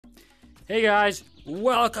Hey guys,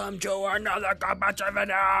 welcome to another Capuchin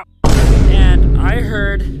video. And I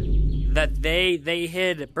heard that they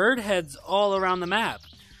hid bird heads all around the map.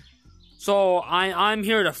 So I'm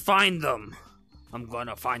here to find them. I'm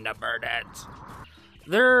gonna find the bird heads.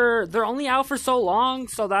 They're only out for so long,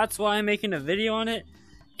 so that's why I'm making a video on it.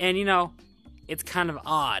 And you know, it's kind of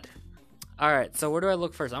odd. Alright, so where do I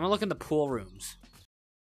look first? I'm gonna look in the pool rooms.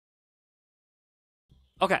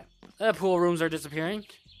 Okay, the pool rooms are disappearing.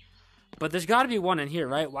 But there's got to be one in here,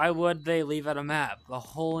 right? Why would they leave out a map? The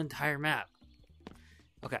whole entire map.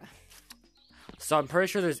 Okay. So I'm pretty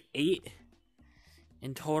sure there's 8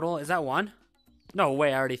 in total. Is that one? No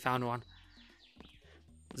way, I already found one.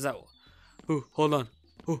 Is that... Ooh, hold on.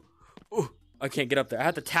 Ooh, I can't get up there. I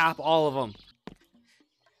have to tap all of them.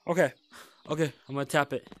 Okay, I'm gonna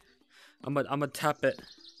tap it. I'm gonna tap it.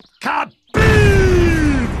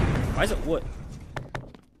 Kaboom! Why is it wood?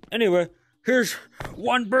 Anyway, here's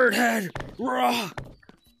one bird head. Raw.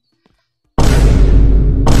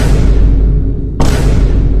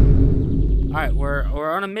 Alright,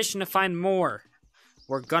 we're on a mission to find more.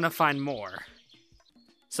 We're gonna find more.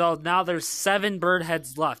 So now there's 7 bird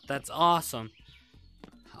heads left. That's awesome.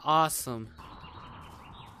 Awesome.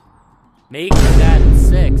 Make that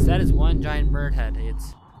 6. That is one giant bird head.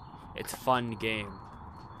 It's a fun game.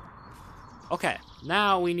 Okay,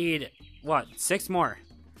 now we need what? 6 more.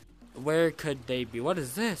 Where could they be? What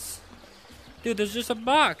is this? Dude, there's just a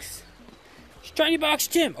box. Shiny box,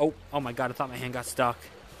 Tim. Oh my god, I thought my hand got stuck.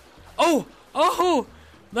 Oh,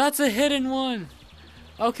 that's a hidden one.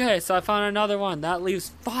 Okay, so I found another one. That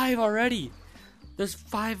leaves 5 already. There's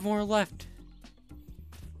 5 more left.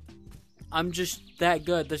 I'm just that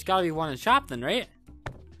good. There's gotta be one in shop then, right?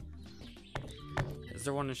 Is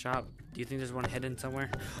there one in shop? Do you think there's one hidden somewhere?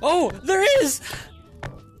 Oh, there is!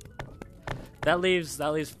 That leaves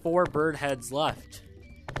 4 bird heads left.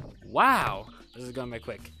 Wow, this is going by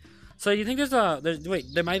quick. So you think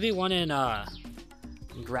there might be one in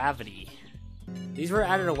gravity. These were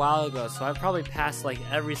added a while ago, so I've probably passed like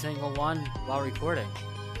every single one while recording.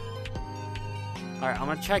 All right, I'm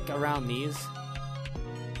gonna check around these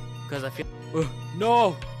because I feel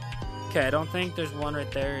no. Okay, I don't think there's one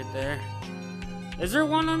right there. Is there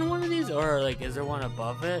one on one of these, or like is there one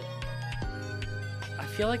above it? I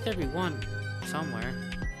feel like there'd be one somewhere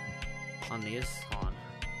on these. Hold on.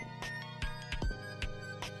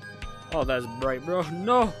 Oh, that's bright, bro.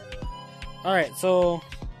 No. All right, so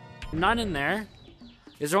none in there.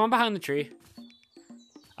 Is there one behind the tree?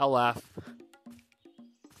 I'll laugh.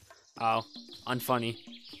 Oh, unfunny.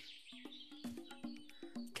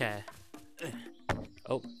 Okay.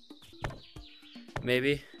 Oh,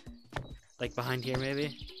 maybe like behind here,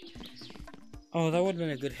 maybe. Oh, that would have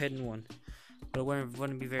been a good hidden one. But it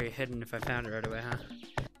wouldn't be very hidden if I found it right away, huh?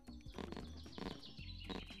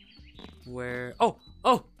 Where? Oh!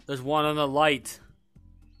 There's one on the light.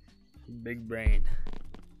 Big brain.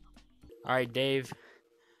 Alright, Dave.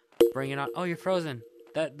 Bring it on. Oh, you're frozen.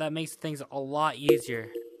 That makes things a lot easier.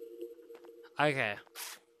 Okay.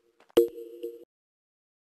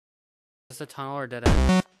 Is this a tunnel or did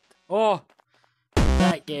I? Oh!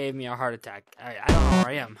 That gave me a heart attack. I don't know where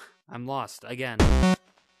I am. I'm lost again.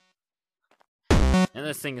 And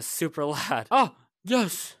this thing is super loud. Oh,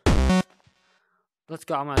 yes! Let's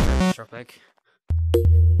go. I'm gonna try this real quick.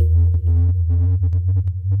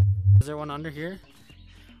 Is there one under here?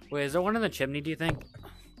 Wait, is there one in the chimney, do you think?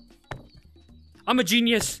 I'm a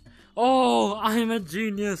genius! Oh, I'm a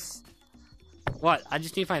genius! What? I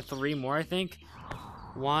just need to find 3 more, I think.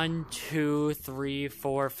 1, 2, 3,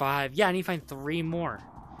 4, 5. Yeah, I need to find 3 more.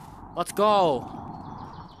 Let's go!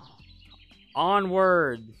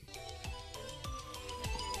 Onward!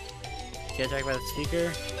 Get attacked by the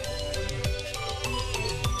speaker.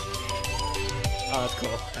 Oh, that's cool.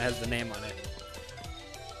 It has the name on it.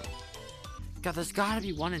 God, there's gotta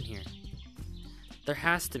be one in here. There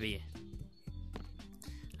has to be.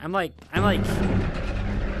 I'm like,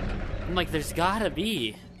 there's gotta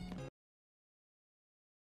be.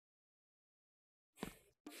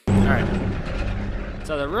 Alright.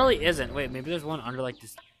 So there really isn't. Wait, maybe there's one under like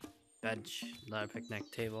this bench, the picnic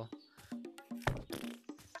table.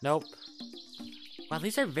 Nope. Wow,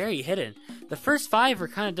 these are very hidden. The first 5 were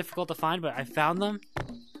kind of difficult to find, but I found them.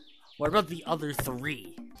 What about the other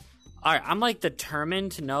 3? Alright, I'm like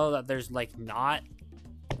determined to know that there's like not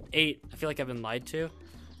 8. I feel like I've been lied to.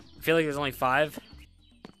 I feel like there's only 5.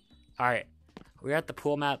 Alright, we're at the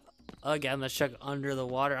pool map again. Let's check under the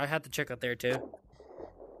water. I have to check out there too.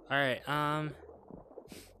 Alright, I'm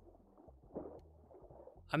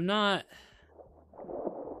not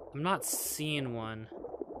seeing one.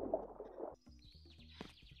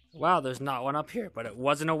 Wow, there's not one up here, but it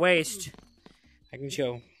wasn't a waste. I can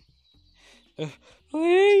show.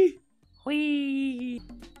 Whee! Whee!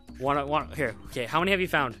 One here. Okay, how many have you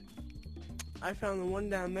found? I found the one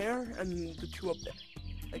down there and the two up there.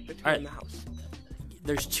 Like the two All right. in the house.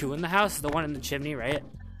 There's two in the house, the one in the chimney, right?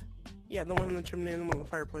 Yeah, the one in the chimney and the one in the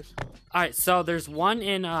fireplace. Alright, so there's one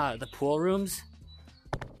in the pool rooms.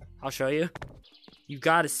 I'll show you. You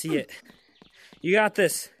gotta see it. You got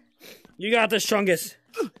this. You got this, Chungus.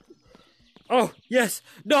 Oh, yes.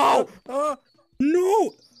 No!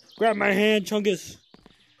 No! Grab my hand, Chungus.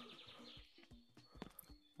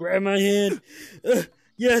 Grab my hand.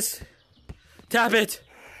 Yes. Tap it.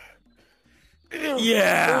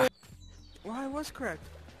 Yeah. Well, I was correct.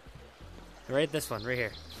 Right, this one, right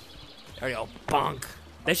here. There you go. Bonk.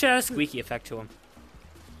 They should have a squeaky effect to them.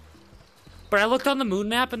 But I looked on the moon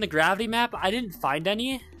map and the gravity map. I didn't find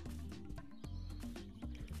any.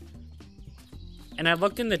 And I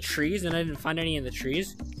looked in the trees and I didn't find any in the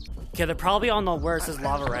trees. Okay, they're probably on the where it says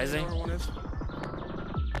lava rising.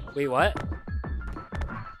 Wait, what?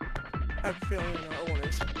 I have a feeling another one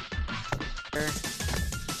is.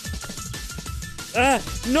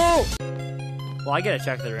 No! Well, I gotta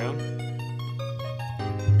check the room.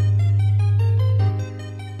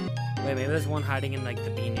 Wait, maybe there's one hiding in, like,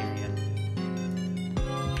 the bean area.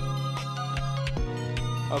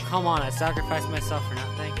 Oh, come on, I sacrificed myself for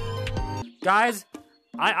nothing. Guys,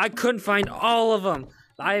 I couldn't find all of them.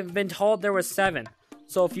 I've been told there was 7.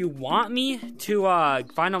 So if you want me to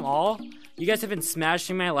find them all, you guys have been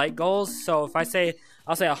smashing my like goals. So if I'll say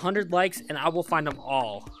 100 likes and I will find them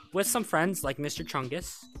all. With some friends like Mr.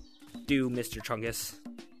 Chungus. Do Mr. Chungus.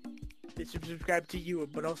 They should subscribe to you,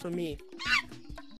 but also me.